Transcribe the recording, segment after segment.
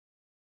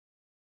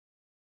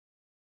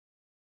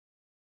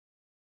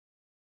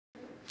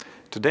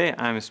Today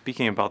I'm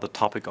speaking about the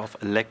topic of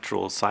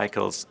electoral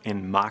cycles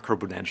in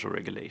macroprudential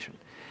regulation.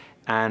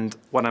 And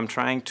what I'm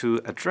trying to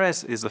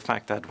address is the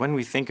fact that when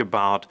we think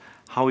about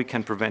how we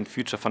can prevent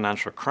future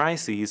financial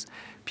crises,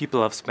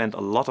 people have spent a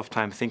lot of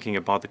time thinking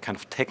about the kind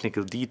of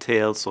technical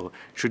details. So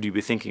should you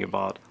be thinking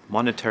about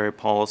monetary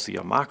policy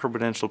or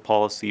macroprudential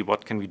policy?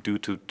 What can we do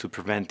to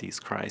prevent these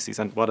crises?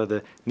 And what are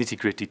the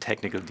nitty-gritty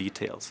technical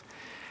details?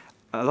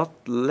 A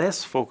lot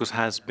less focus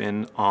has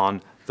been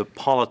on the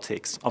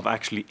politics of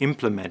actually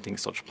implementing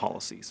such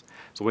policies.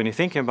 So when you're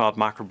thinking about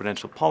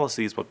macroprudential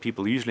policies, what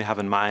people usually have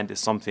in mind is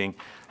something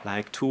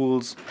like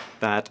tools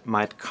that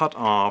might cut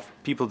off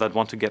people that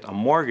want to get a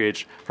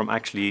mortgage from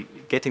actually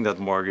getting that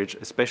mortgage,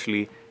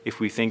 especially if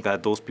we think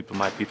that those people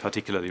might be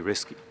particularly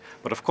risky.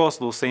 But of course,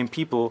 those same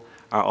people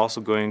are also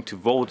going to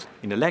vote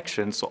in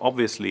elections, so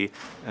obviously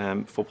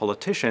for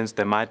politicians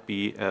there might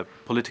be a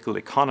political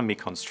economy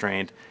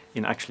constraint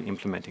in actually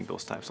implementing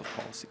those types of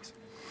policies.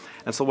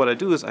 And so what I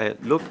do is I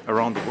look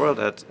around the world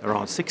at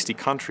around 60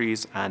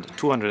 countries and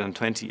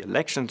 220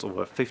 elections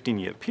over a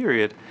 15-year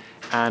period,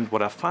 and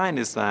what I find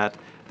is that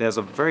there's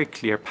a very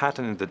clear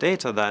pattern in the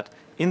data that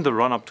in the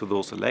run-up to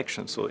those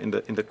elections, so in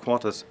the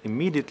quarters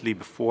immediately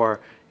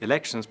before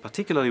elections,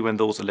 particularly when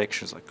those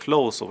elections are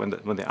close, so when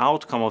the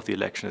outcome of the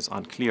election is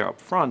unclear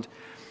up front,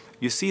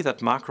 you see that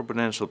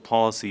macroprudential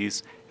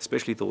policies,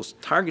 especially those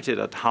targeted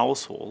at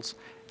households,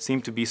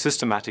 seem to be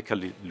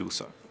systematically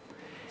looser.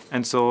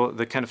 And so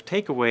the kind of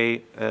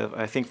takeaway,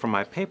 I think, from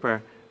my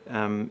paper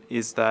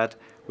is that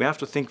we have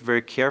to think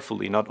very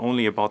carefully not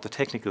only about the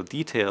technical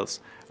details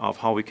of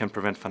how we can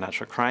prevent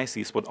financial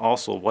crises, but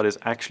also what is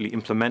actually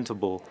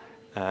implementable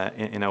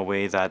in a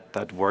way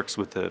that works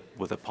with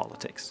the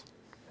politics.